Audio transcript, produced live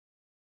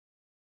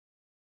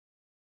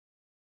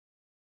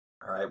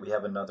Alright, we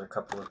have another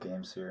couple of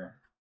games here.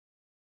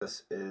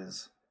 This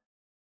is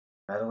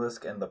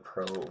MeTaLisK and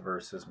thePro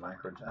versus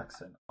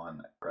MicroJackson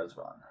on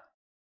Resvon.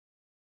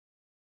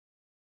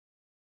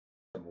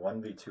 Some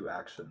 1v2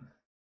 action.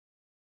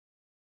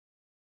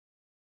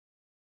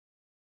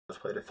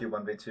 Just played a few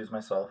 1v2s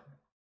myself.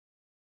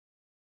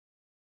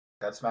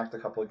 Got smacked a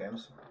couple of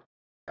games.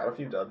 Got a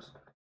few dubs.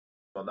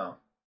 Well, no.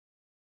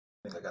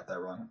 I think I got that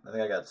wrong. I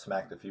think I got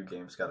smacked a few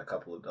games, got a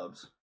couple of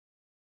dubs.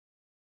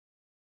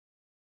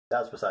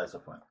 That's besides the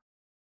point.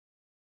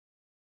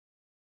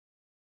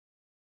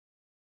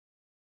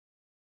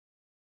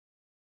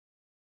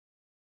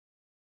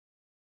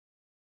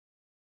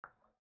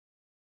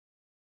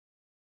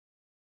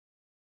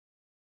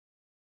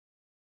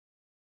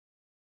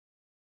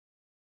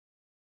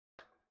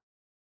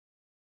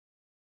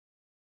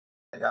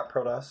 They got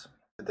Protoss.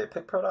 Did they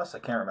pick Protoss? I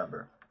can't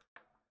remember.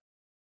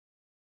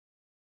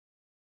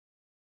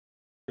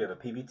 We have a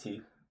PvT.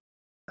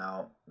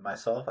 Now,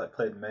 myself, I've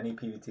played many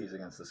PvTs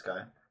against this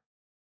guy.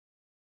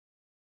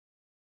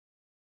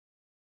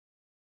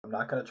 I'm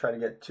not going to try to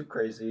get too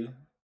crazy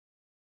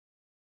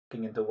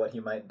looking into what he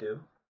might do.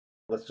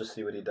 Let's just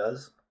see what he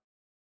does,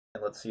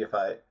 and let's see if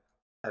I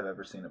have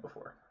ever seen it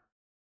before.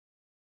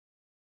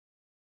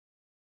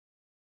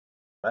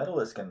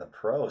 MeTaLisK and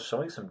thePro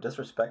showing some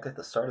disrespect at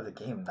the start of the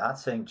game, not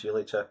saying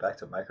GLHF back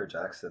to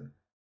MicroJackson,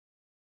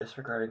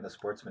 disregarding the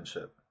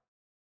sportsmanship.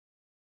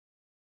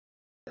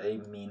 They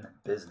mean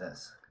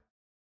business.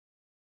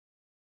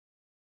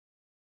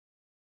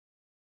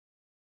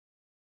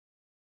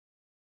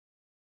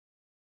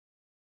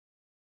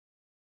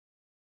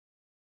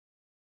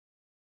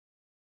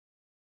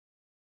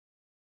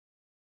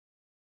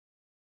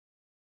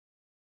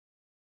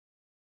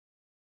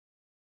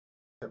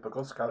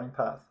 Typical scouting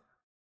path.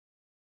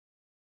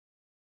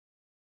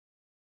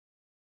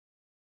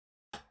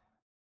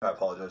 I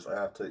apologize, I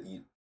have to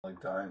eat like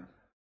dying.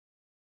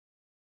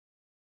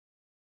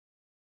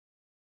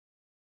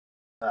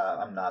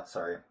 I'm not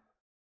sorry.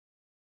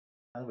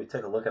 Now that we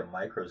take a look at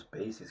Micro's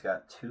base, he's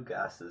got 2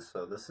 gases,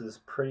 so this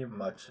is pretty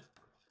much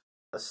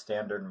a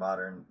standard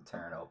modern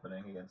Terran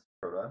opening against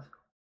Protoss.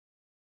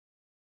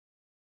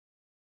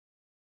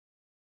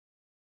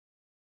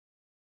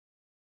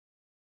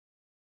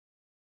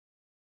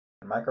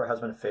 And Micro has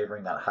been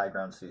favoring that high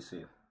ground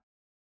CC.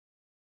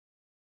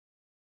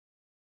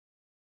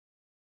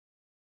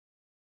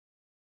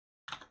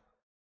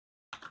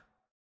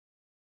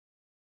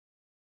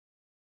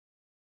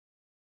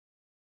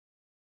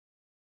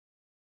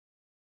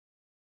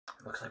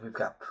 Looks like we've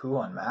got poo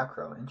on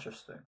macro.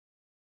 Interesting.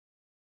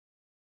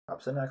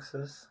 Drops a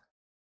Nexus.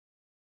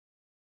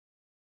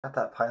 Got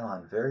that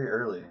pylon very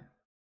early.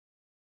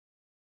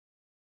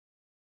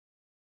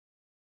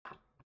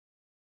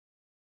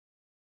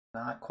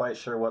 Not quite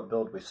sure what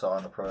build we saw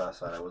on the Protoss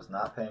side. I was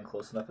not paying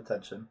close enough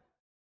attention.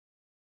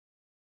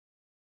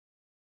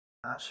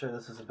 Not sure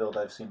this is a build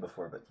I've seen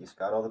before, but he's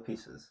got all the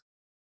pieces.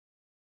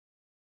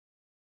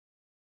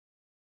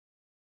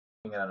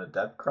 Looking at an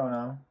Adept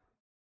Chrono.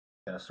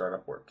 Gonna start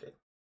up Warp Gate.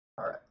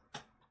 Alright.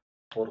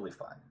 Totally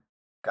fine.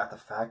 Got the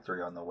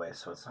factory on the way,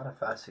 so it's not a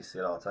fast CC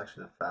at all. It's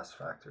actually the fast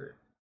factory.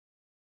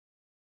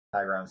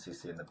 High ground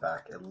CC in the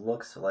back. It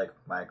looks like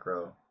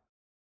Micro.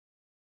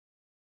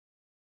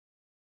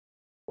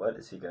 What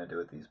is he gonna do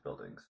with these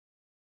buildings?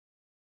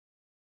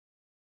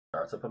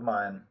 Starts up a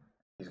mine.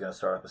 He's gonna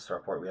start up a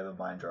starport. We have a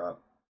mine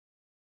drop.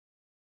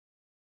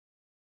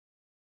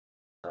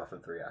 Off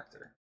of the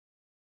reactor.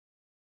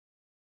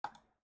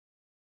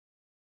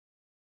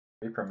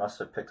 Reaper must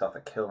have picked off a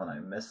kill and I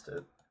missed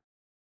it.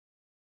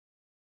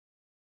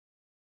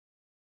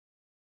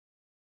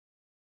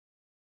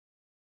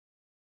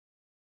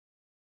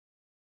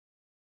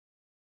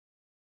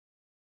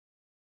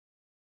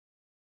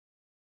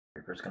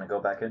 Reaper's gonna go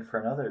back in for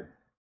another.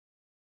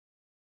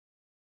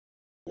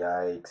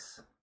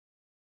 Yikes.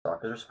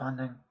 Stalker's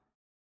responding.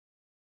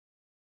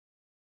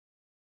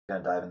 He's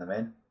gonna dive in the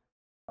main.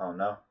 Oh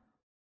no.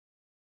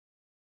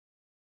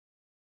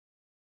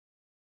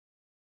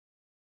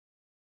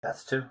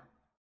 That's 2.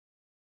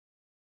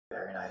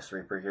 Very nice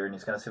Reaper here, and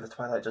he's gonna see the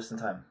Twilight just in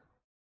time.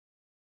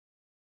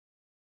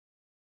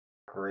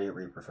 Great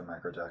Reaper from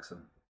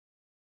MicroJackson.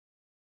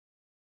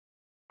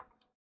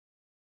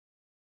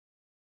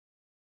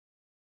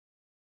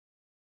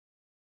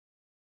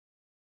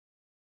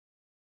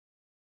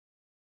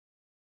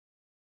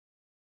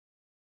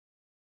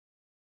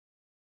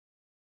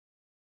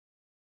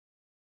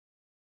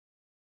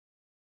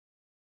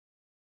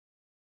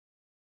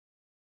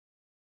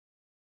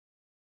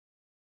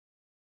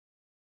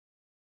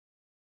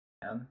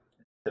 And in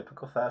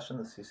typical fashion,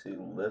 the CC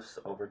lifts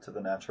over to the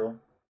natural.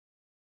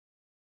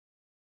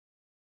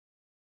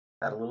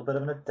 Got a little bit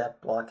of an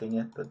Adept blocking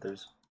it, but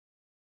there's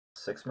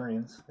 6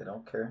 Marines. They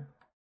don't care.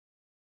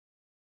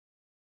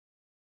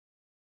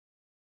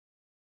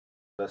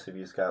 Both of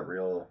you's got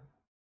real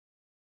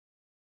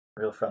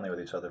friendly with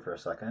each other for a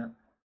second.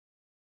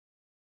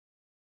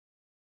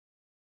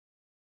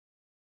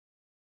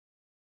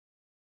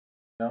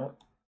 No,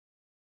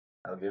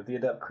 I'll give the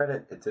Adept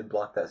credit. It did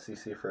block that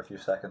CC for a few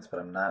seconds, but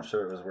I'm not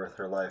sure it was worth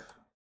her life.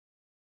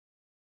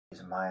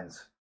 These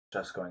mines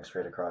just going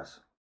straight across.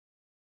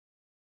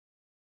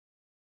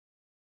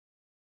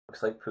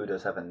 Looks like Pooh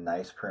does have a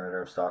nice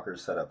perimeter of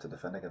stalkers set up to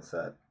defend against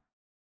that.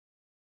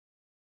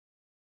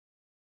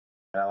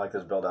 And I like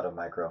this build out of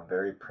Micro.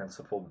 Very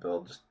principled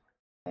build, just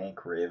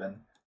tank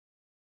Raven.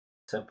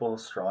 Simple,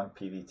 strong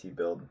PvT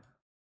build.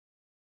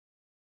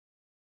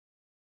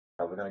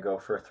 Probably going to go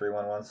for a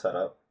 3-1-1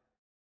 setup.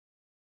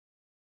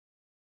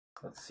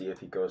 Let's see if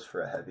he goes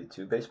for a heavy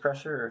 2 base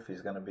pressure or if he's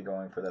going to be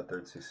going for that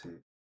 3rd CC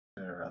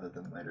sooner rather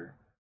than later.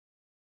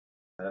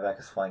 Medevac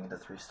is flying into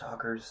 3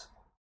 stalkers.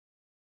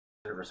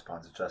 It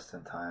responds just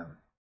in time.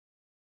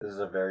 This is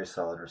a very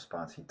solid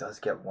response. He does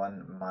get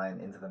 1 mine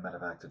into the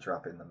Medevac to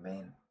drop in the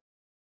main.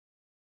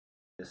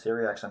 You see a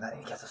reaction on that,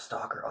 and he gets a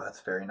stalker. Oh,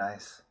 that's very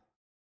nice.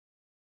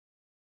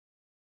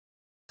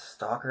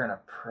 Stalker and a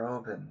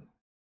probe, and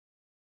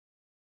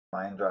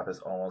mine drop has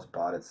almost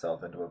bought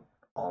itself into an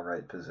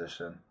alright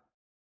position.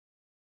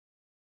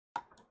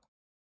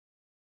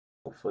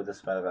 Hopefully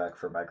this medevac,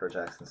 for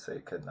MicroJackson's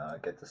sake, can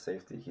get to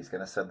safety. He's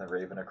going to send the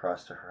Raven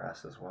across to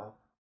harass as well.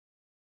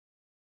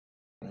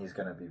 And he's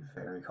going to be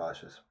very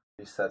cautious.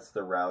 He sets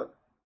the route.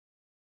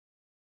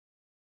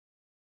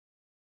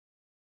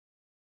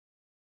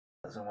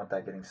 Doesn't want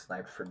that getting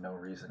sniped for no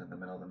reason in the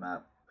middle of the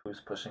map.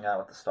 Pooh's pushing out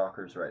with the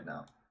stalkers right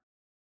now.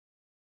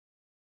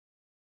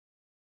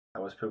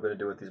 How is Pooh going to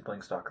do with these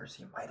blink stalkers?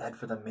 He might head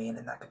for the main,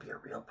 and that could be a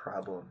real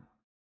problem.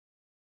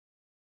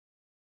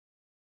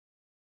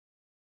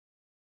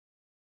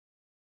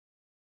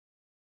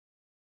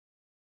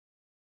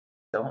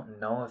 Don't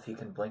know if he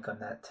can blink on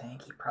that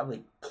tank. He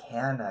probably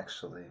can,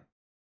 actually.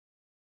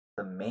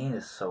 The main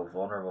is so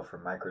vulnerable for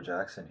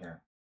MicroJackson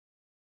here.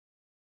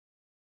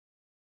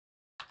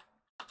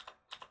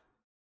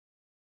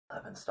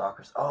 11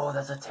 stalkers. Oh,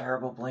 that's a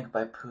terrible blink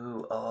by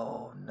Pooh.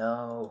 Oh,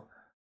 no.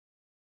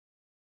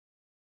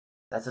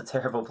 That's a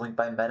terrible blink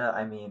by Meta.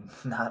 I mean,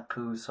 not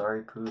Pooh.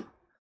 Sorry, Pooh.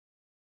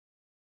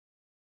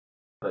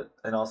 But,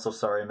 and also,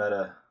 sorry,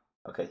 Meta.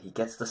 Okay, he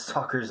gets the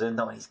stalkers in,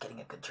 though, and he's getting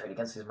a good trade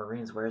against these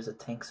Marines. Where's the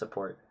tank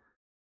support?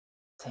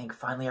 Tank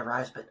finally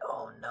arrives, but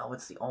oh no,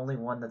 it's the only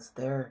one that's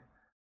there.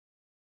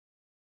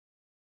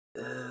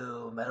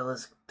 Ooh,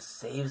 MeTaLisK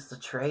saves the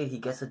trade. He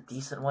gets a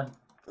decent one.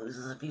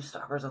 Loses a few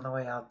stalkers on the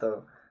way out,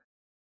 though.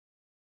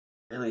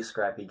 Really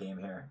scrappy game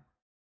here.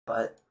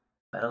 But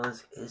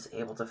MeTaLisK is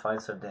able to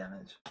find some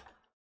damage.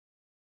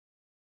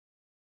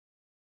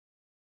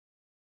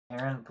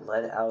 Aaron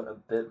bled out a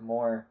bit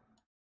more.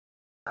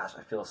 Gosh,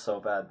 I feel so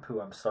bad. Pooh,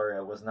 I'm sorry.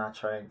 I was not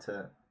trying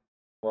to...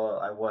 Well,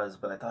 I was,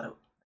 but I thought it...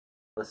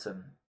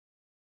 Listen.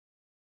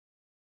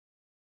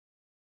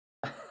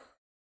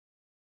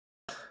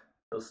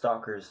 Those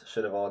stalkers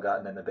should have all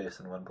gotten in the base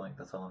in 1 blink.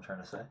 That's all I'm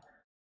trying to say.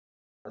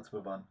 Let's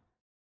move on.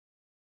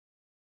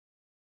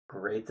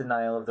 Great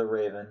denial of the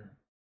Raven.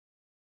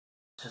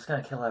 Just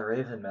gonna kill that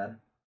Raven, man.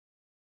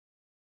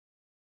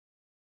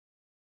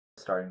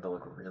 Starting to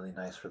look really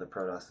nice for the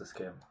Protoss this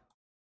game.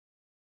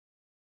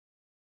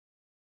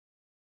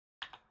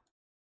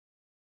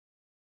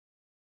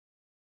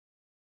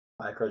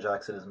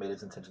 MicroJackson has made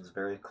his intentions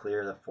very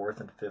clear. The 4th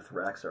and 5th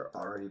racks are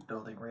already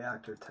building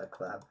reactor tech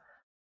lab.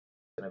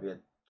 It's gonna be a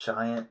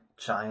giant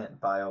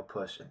bio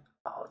push, and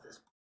oh,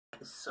 this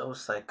is so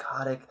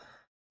psychotic.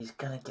 He's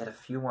gonna get a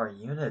few more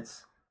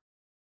units.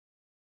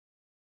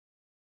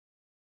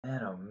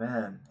 Man, oh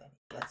man, and he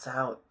gets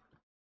out.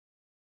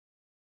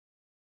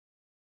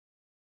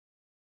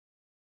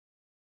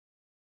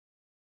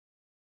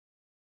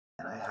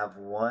 And I have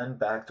one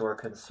backdoor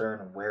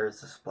concern. Where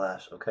is the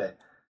splash? Okay,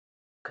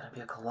 gonna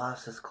be a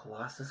Colossus.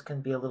 Colossus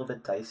can be a little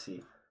bit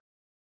dicey.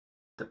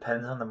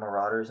 Depends on the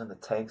Marauders and the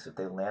tanks. If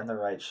they land the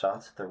right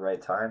shots at the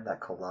right time,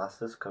 that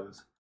Colossus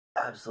goes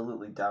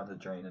absolutely down the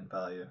drain in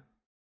value.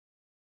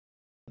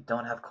 If you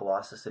don't have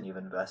Colossus and you've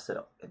invested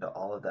into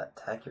all of that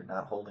tech, you're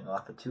not holding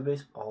off a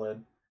 2-base all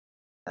in.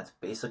 That's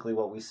basically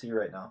what we see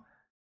right now.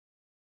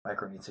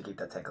 Micro needs to keep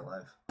that tank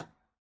alive.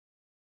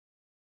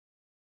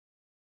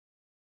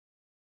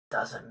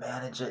 Doesn't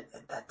manage it,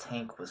 and that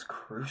tank was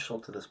crucial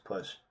to this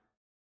push.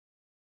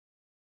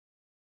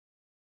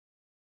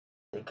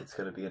 I think it's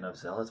going to be enough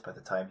zealots by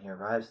the time he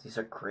arrives. These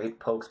are great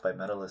pokes by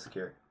MeTaLisK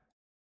here.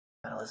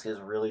 MeTaLisK is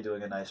really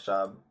doing a nice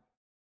job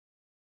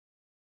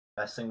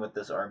messing with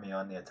this army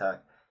on the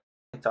attack.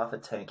 Picked off a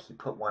tank. He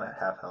put one at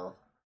half health.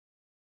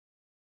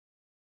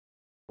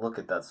 Look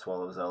at that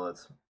swallow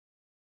zealots.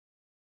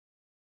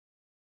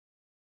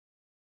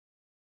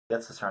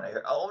 Gets this round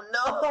here. Oh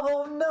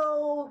no,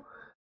 no!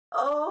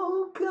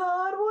 Oh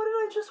god, what did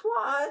I just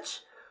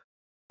watch?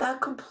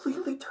 That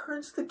completely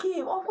turns the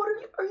game. Oh, what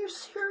are you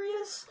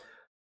serious?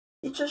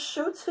 He just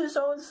shoots his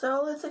own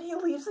zealots and he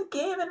leaves the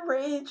game in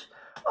rage.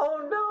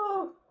 Oh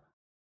no!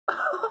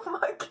 Oh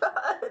my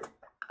god!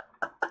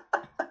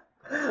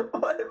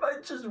 What have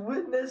I just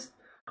witnessed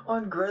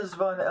on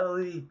Grezvan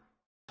LE?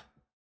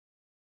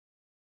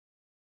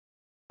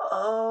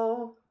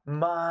 Oh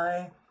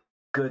my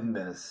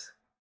goodness.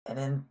 And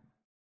in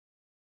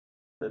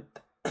the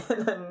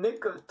In the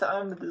nick of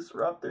time, the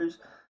Disruptors,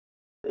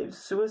 they've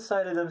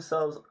suicided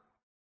themselves.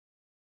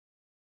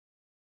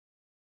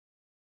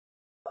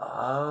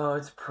 Oh,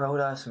 it's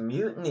Protoss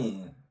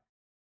Mutiny.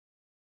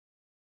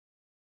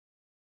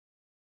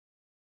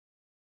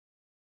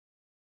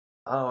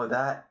 Oh,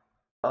 that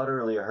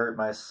utterly hurt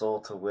my soul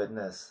to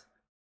witness.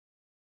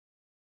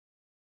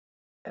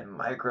 And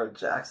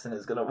MicroJackson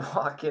is gonna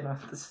walk in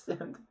with the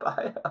stimmed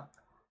bio.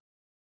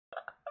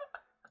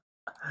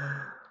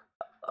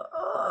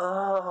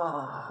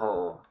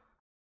 Oh.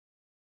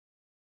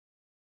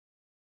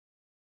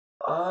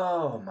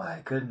 Oh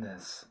my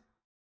goodness.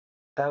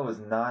 That was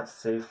not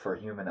safe for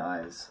human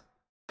eyes.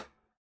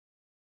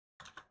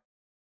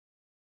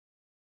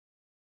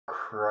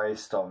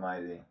 Christ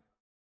almighty.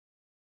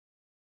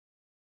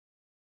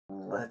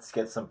 Let's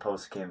get some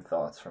post-game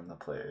thoughts from the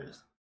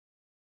players.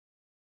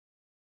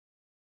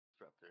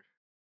 Disruptor.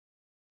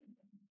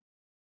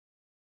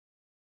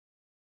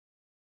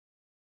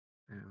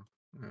 Yeah.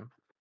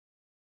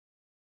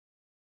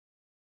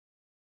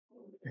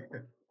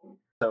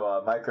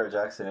 So,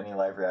 MicroJackson, any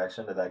live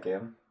reaction to that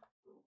game?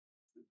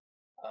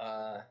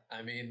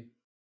 I mean,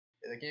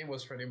 the game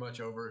was pretty much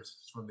over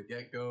from the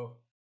get-go.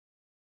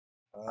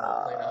 Played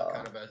out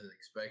kind of as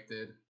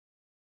expected.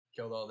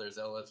 Killed all their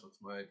zealots with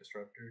my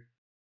disruptor.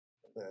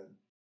 Then,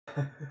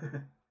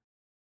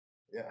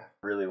 yeah.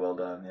 Really well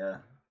done, yeah.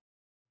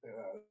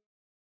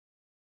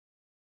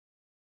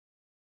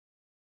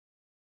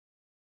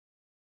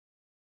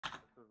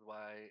 This is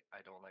why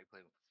I don't like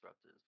playing with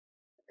disruptors.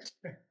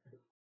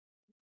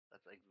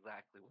 That's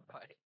exactly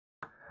why.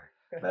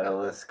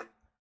 MeTaLisK,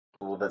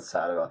 a little bit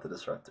sad about the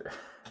Disruptor.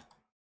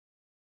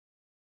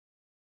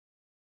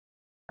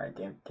 Alright,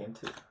 game 2.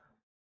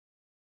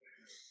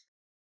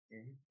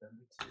 Game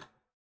number 2.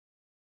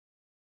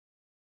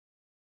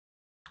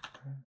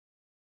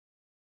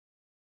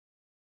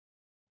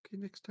 Okay,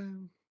 next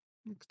time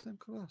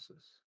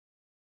Colossus.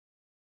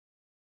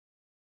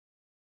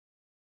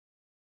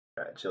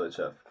 Alright, Chili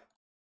Chef.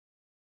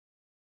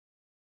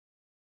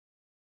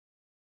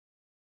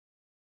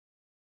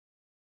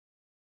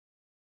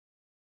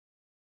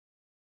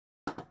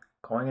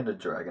 Going into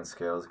Dragon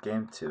Scales,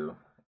 game 2.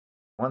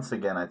 Once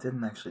again, I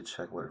didn't actually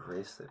check what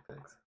race they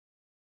picked.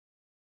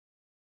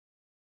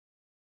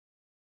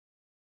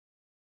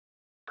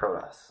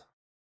 Protoss.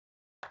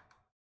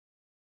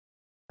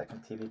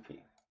 Second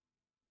TVP.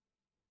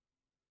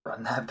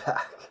 Run that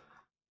back.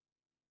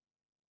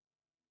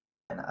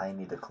 And I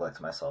need to collect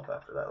myself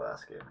after that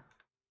last game.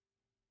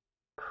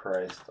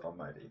 Christ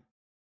almighty.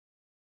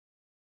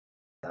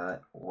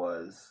 That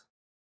was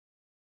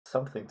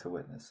something to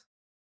witness.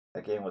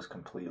 That game was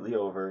completely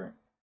over.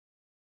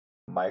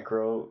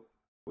 Micro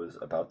was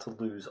about to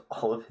lose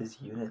all of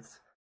his units.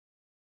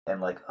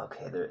 And like,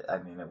 okay, I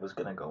mean, it was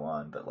gonna go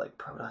on, but like,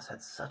 Protoss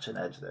had such an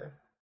edge there.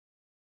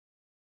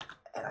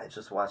 And I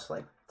just watched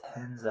like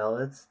 10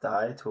 Zealots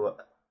die to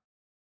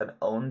an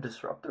own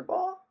Disruptor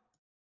ball?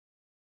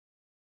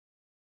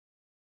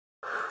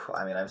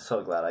 I mean, I'm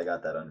so glad I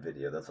got that on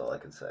video, that's all I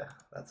can say.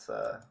 That's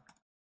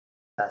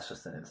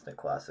just an instant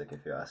classic,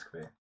 if you ask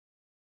me.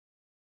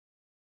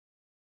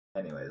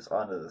 Anyways,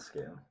 on to this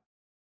game.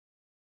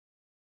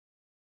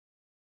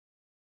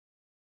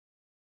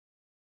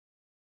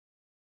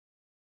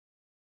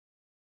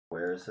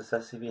 Where is this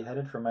SCV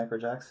headed for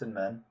MicroJackson,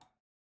 men?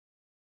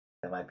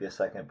 That might be a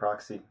second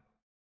proxy.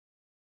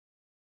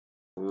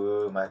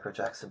 Ooh,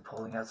 MicroJackson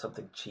pulling out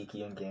something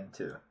cheeky in game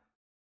 2.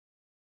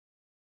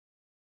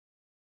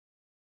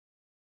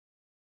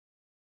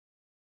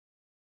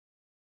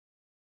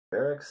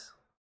 Barracks.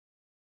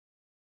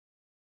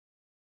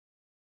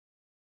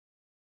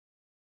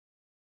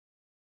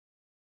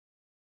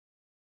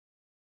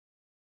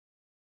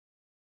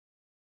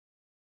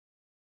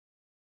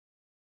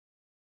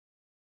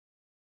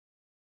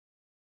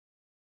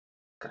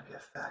 Gonna be a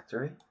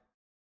factory?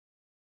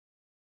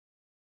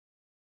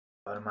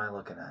 What am I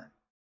looking at?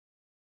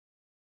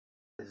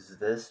 Is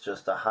this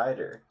just a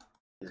hider?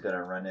 He's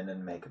gonna run in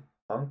and make a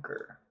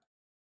bunker.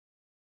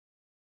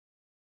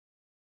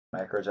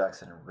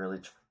 MicroJackson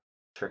really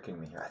tricking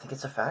me here. I think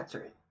it's a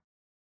factory.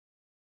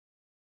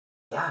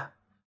 Yeah.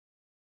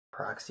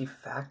 Proxy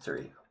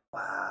factory.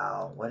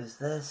 Wow, what is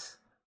this?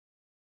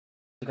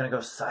 You gonna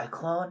go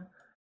Cyclone?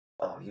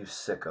 Oh, you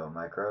sicko,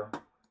 Micro.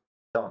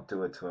 Don't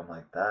do it to him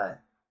like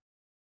that.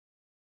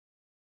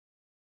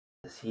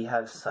 Does he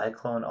have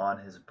Cyclone on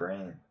his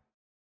brain?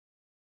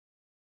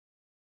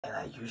 And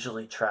I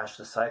usually trash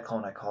the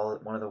Cyclone. I call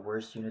it one of the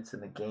worst units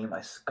in the game.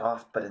 I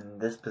scoffed, but in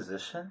this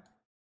position?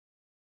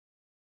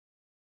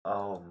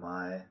 Oh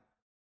my.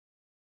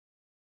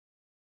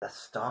 The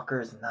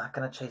Stalker is not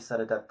going to chase that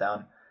Adept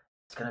down.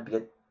 It's going to be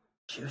a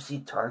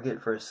juicy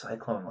target for a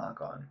Cyclone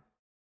lock-on.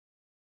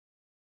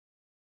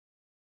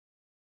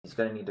 He's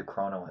going to need to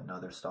chrono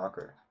another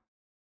Stalker.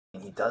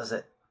 And he does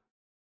it.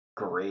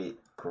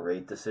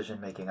 Great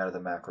decision making out of the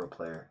macro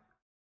player.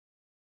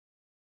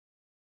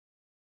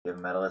 Give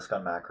MeTaLisK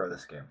on macro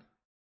this game.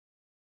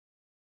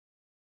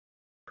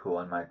 Who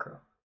on micro?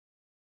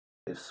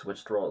 They've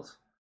switched roles.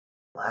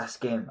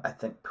 Last game, I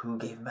think Pooh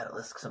gave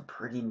MeTaLisK some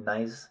pretty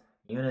nice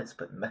units,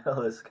 but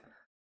MeTaLisK,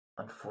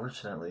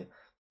 unfortunately,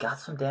 got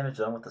some damage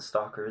done with the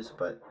Stalkers,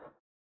 but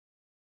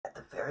at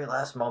the very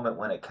last moment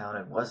when it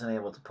counted, wasn't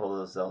able to pull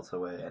those Zelts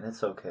away, and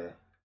it's okay.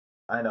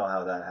 I know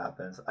how that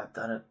happens. I've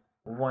done it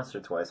once or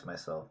twice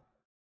myself.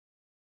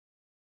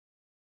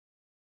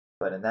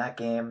 But in that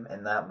game,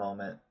 in that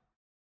moment,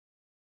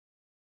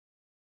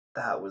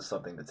 that was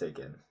something to take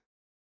in.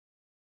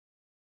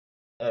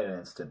 In an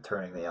instant,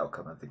 turning the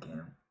outcome of the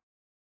game.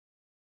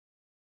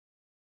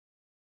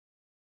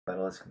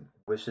 MeTaLisK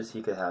wishes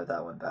he could have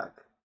that one back.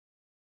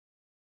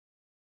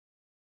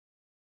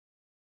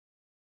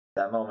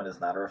 That moment is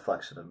not a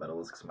reflection of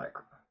MeTaLisK's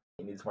micro.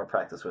 He needs more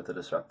practice with the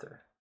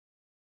Disruptor.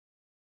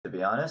 To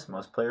be honest,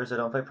 most players that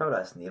don't play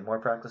Protest need more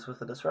practice with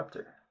the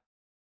Disruptor.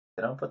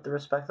 They don't put the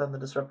respect on the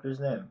Disruptor's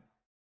name.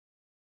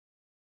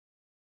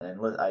 And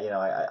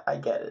I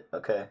get it,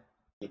 okay?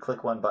 You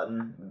click one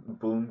button,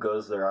 boom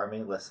goes their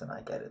army. Listen,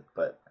 I get it,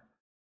 but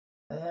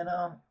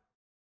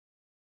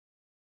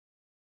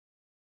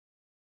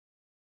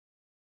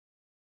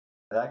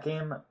that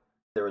game,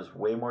 there was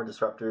way more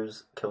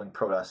Disruptors killing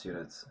Protoss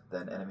units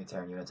than enemy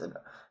Terran units, and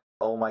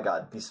oh my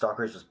god, these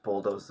Stalkers just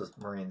bulldozed the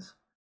Marines.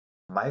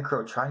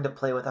 Micro trying to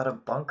play without a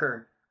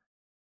bunker.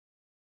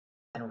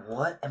 And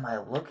what am I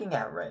looking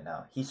at right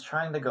now? He's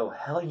trying to go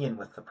Hellion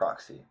with the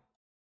proxy.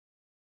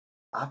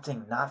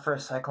 Opting not for a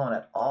Cyclone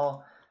at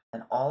all,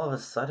 and all of a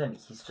sudden,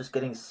 he's just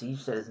getting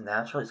sieged at his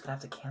natural. He's going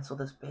to have to cancel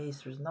this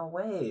base. There's no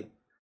way.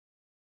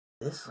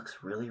 This looks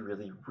really,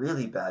 really,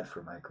 really bad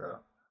for Micro.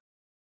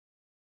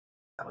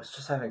 I was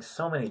just having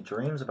so many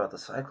dreams about the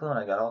Cyclone.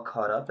 I got all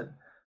caught up, and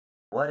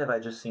what have I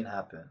just seen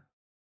happen?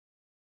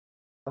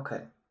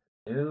 Okay,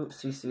 new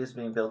CC is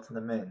being built in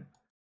the main.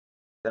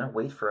 Gonna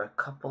wait for a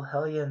couple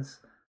Hellions.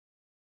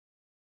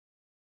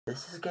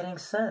 This is getting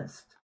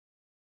sensed.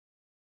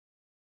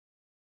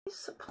 He's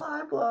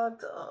supply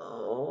blocked.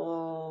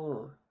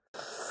 Oh,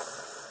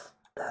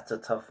 that's a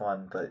tough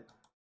one, but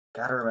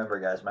gotta remember,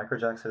 guys,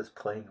 MicroJackson is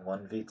playing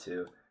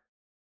 1v2.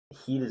 The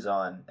heat is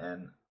on,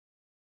 and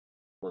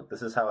look,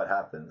 this is how it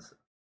happens.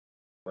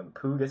 When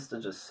Pooh gets to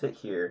just sit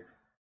here,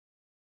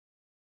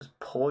 just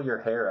pull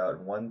your hair out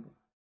one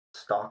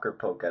Stalker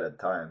poke at a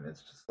time.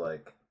 It's just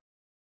like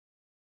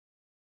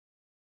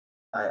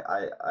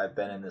I've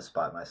been in this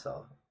spot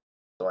myself,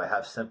 so I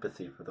have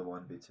sympathy for the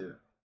 1v2.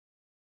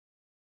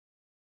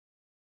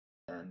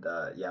 And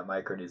yeah,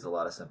 Micro needs a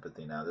lot of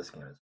sympathy now. This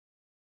game is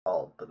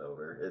all but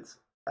over. It's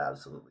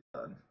absolutely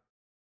done.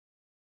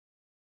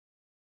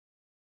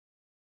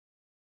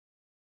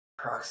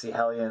 Proxy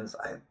Hellions,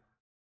 I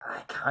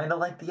kind of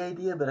like the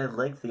idea, but I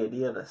like the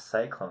idea of a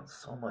Cyclone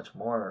so much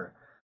more.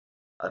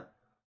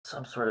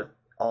 Some sort of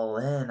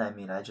all-in. I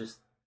mean, I just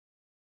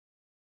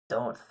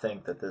don't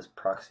think that this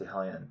Proxy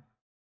Hellion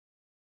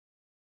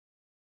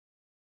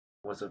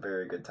was a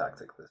very good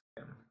tactic this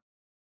game.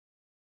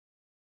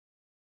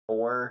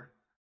 Or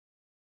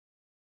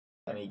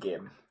any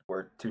game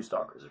where two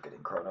Stalkers are getting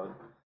chronoed.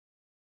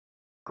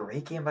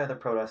 Great game by the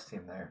Protoss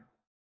team there.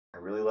 I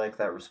really like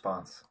that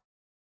response.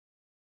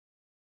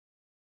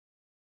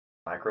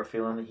 Micro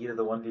feeling the heat of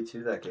the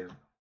 1v2 that game.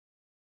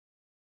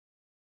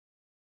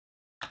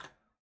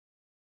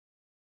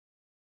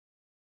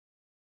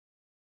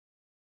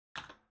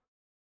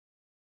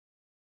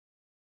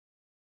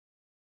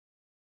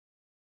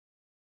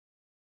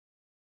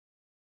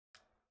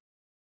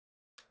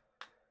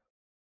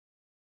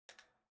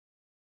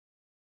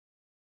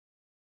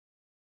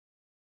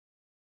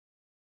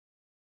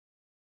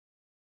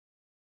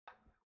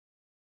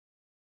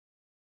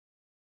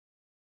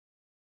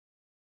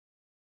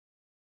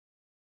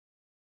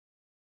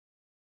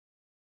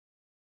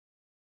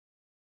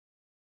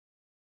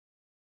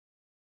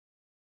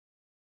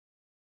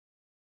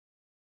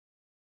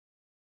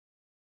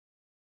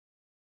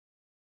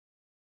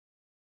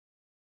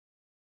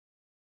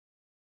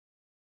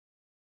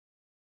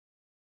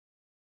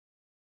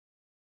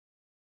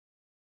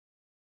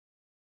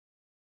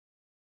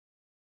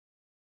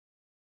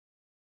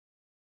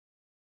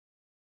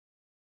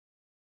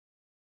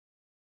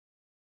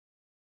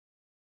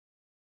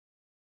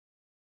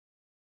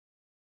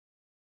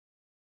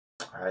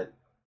 Alright,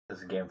 this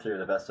is game 3 of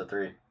the best of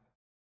 3.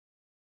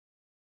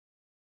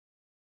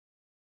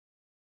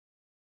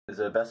 Is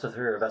it a best of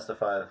 3 or a best of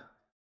 5?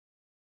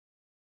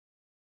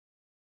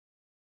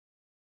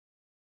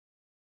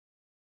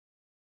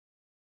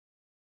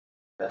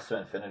 Best of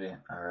infinity.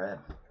 Alright.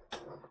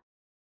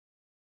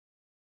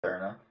 Fair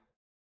enough.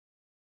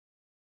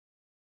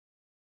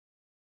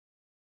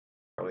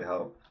 Probably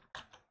how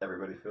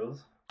everybody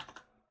feels.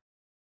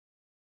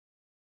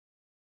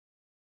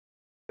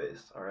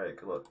 Based. Alright,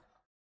 good luck.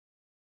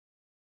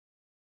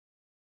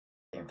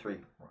 Game 3,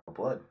 Royal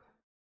Blood.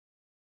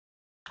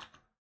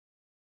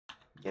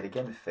 Yet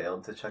again,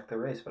 failed to check the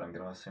race, but I'm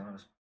going to assume it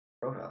was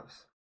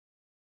Protoss.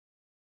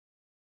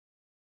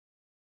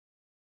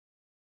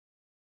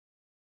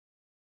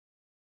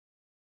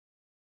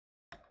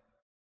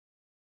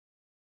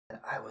 And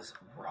I was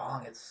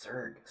wrong at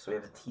Zerg. So we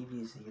have a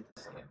TVZ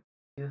this game.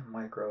 We have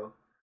Micro.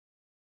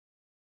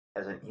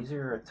 has an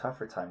easier or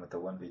tougher time with the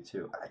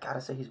 1v2. I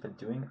gotta say he's been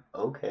doing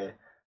okay.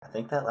 I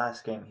think that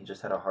last game he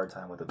just had a hard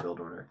time with the build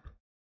order.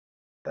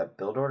 That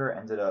build order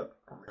ended up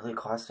really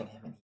costing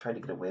him, and he tried to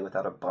get away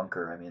without a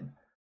bunker. I mean,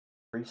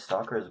 3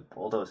 stalkers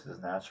bulldoze his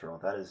natural.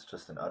 That is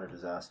just an utter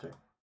disaster.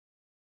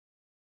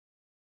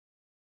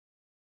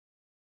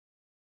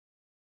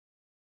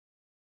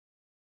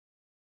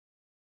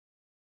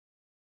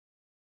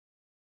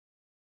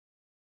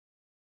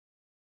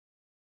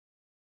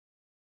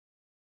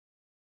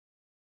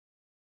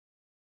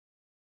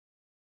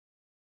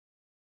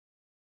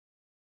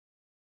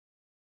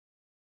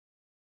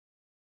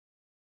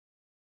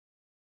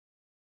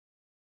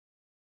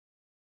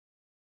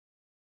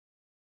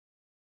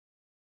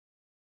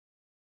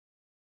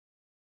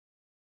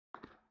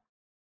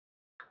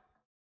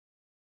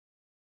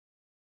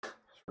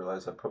 Just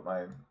realized I put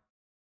my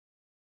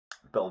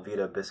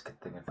Belvita biscuit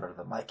thing in front of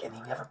the mic, and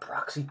he never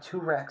proxy 2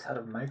 racks out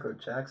of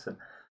MicroJackson.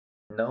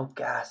 No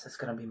gas. It's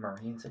gonna be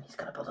Marines, and he's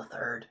gonna build a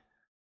 3rd.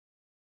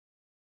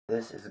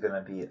 This is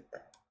gonna be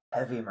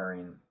heavy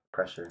Marine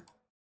pressure.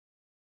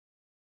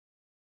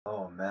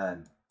 Oh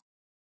man.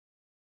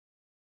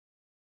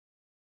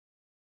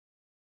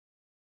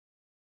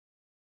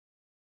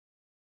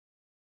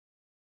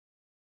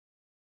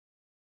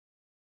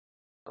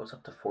 Goes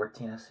up to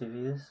 14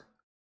 SCVs.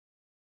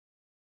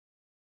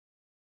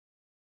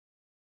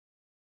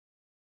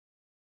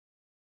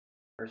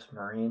 First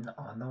Marine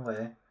on the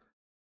way.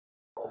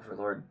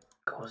 Overlord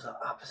goes the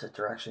opposite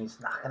direction. He's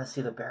not going to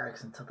see the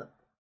barracks until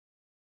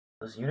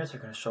those units are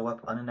going to show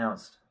up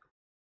unannounced.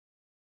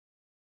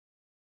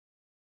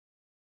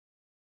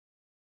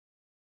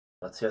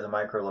 Let's see how the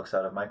micro looks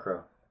out of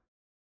micro.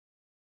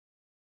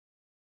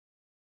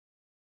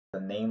 A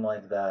name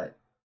like that,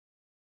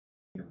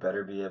 you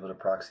better be able to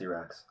proxy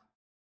racks.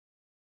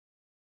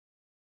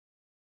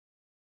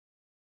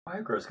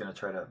 Micro's going to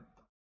try to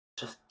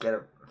just get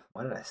a...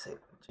 What did I say?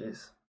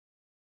 Jeez.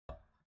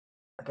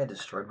 I think I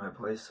destroyed my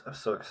voice. I was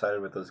so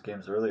excited with those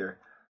games earlier.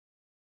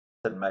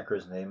 I said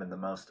Micro's name in the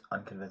most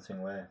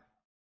unconvincing way.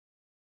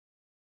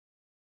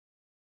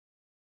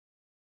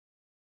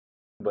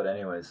 But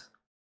anyways,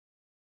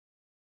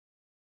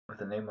 with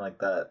a name like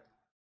that,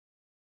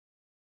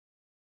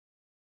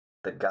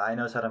 the guy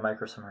knows how to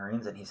micro some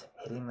Marines, and he's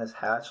hitting this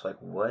hatch. Like,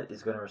 what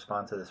is going to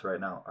respond to this right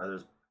now? Are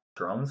those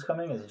drones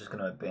coming? Is he just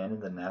going to abandon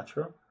the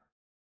natural?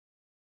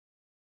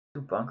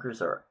 2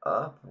 bunkers are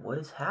up. What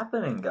is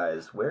happening,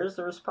 guys? Where's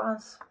the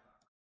response?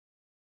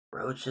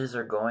 Roaches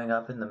are going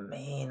up in the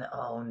main.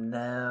 Oh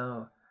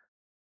no.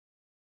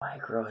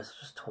 Micro has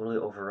just totally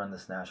overrun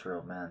this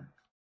natural, man.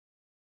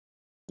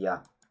 Yeah.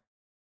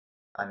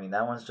 I mean,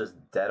 that one's just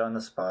dead on the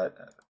spot.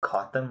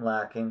 Caught them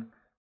lacking.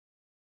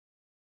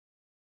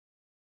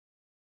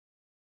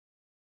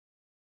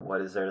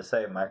 What is there to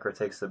say? Micro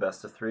takes the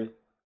best of 3.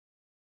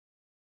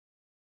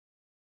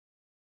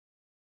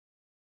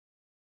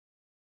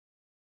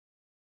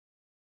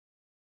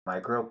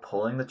 Micro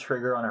pulling the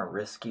trigger on a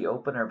risky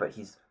opener, but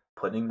he's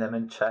putting them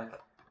in check.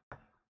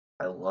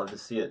 I love to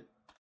see it.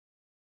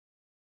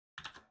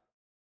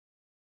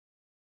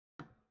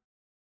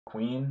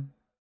 Queen?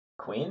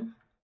 Queen?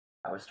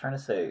 I was trying to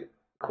say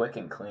quick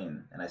and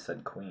clean, and I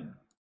said queen.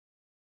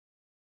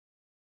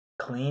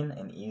 Clean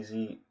and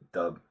easy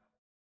dub.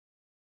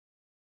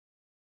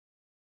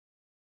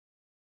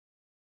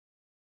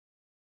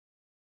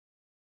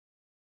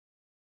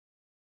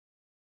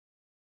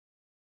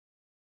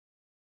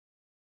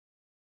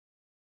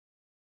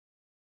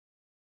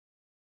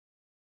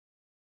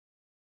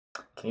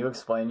 Can you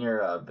explain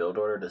your build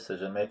order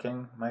decision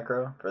making,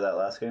 Micro, for that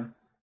last game?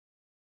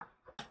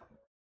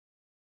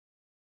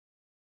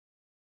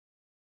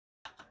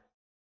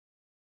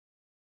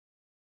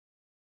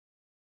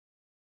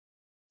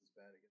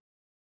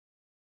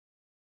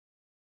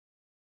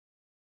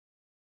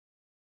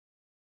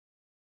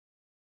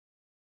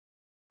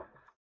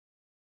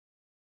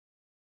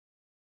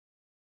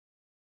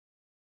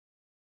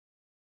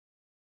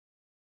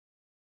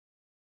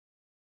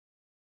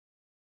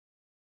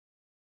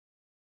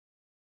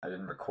 I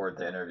didn't record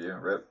the interview.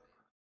 Rip.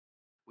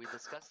 We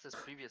discussed this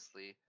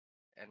previously,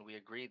 and we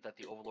agreed that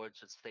the Overlord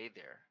should stay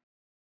there.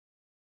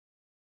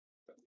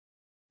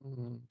 I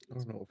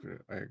don't know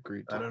if I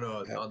agreed I to don't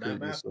know that on that map.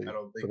 previously, I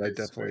don't think but I it's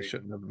definitely very.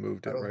 shouldn't have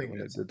moved I it don't right think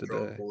when I it's did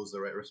drone today. pool is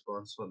the right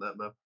response on that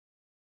map.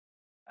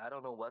 I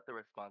don't know what the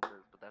response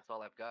is, but that's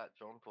all I've got.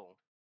 Drone pull.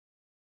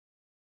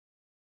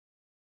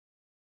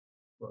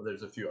 Well,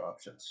 there's a few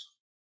options.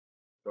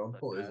 Drone But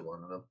pool is that-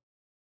 one of them.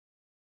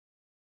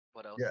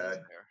 What else Yeah. is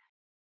there?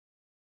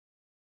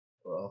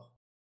 Well,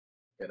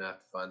 you're gonna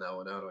have to find that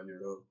one out on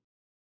your own.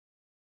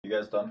 You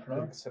guys done for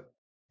now?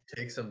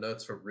 Take some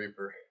notes from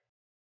Reaper.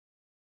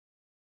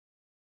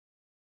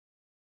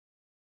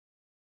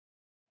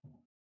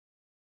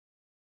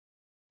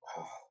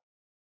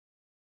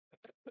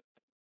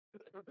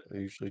 I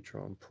usually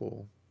draw and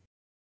pull.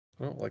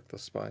 I don't like the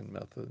spine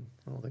method.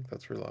 I don't think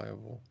that's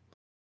reliable.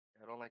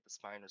 I don't like the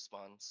spine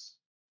response.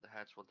 The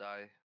hatch will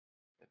die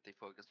if they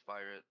focus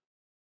fire it.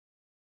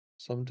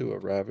 Some do a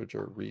ravage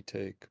or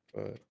retake,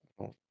 but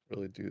I don't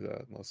really do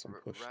that unless I'm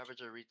pushed.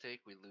 Ravager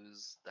retake, we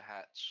lose the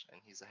hatch,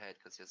 and he's ahead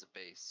because he has a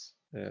base.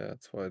 Yeah,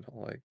 that's why I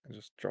don't like. I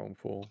just drone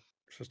pull.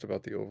 It's just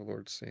about the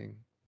Overlord seeing.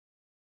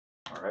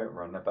 Alright,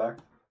 running it back.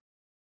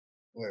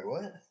 Wait,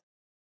 what?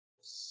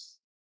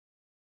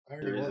 I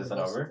already Series won the isn't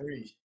best over? of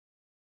 3.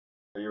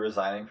 Are you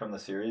resigning from the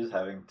series,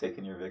 having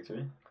taken your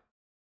victory?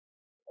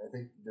 I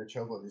think the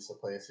Chobo needs to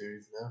play a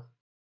series now.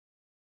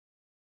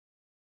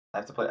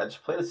 I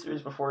just played a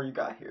series before you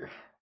got here.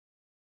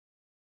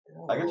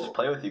 Yeah, I can just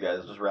play with you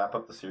guys. Just wrap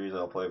up the series. We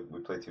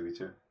play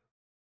 2v2.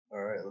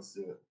 Alright, let's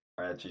do it.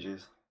 Alright,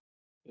 GG's.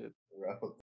 Wrap up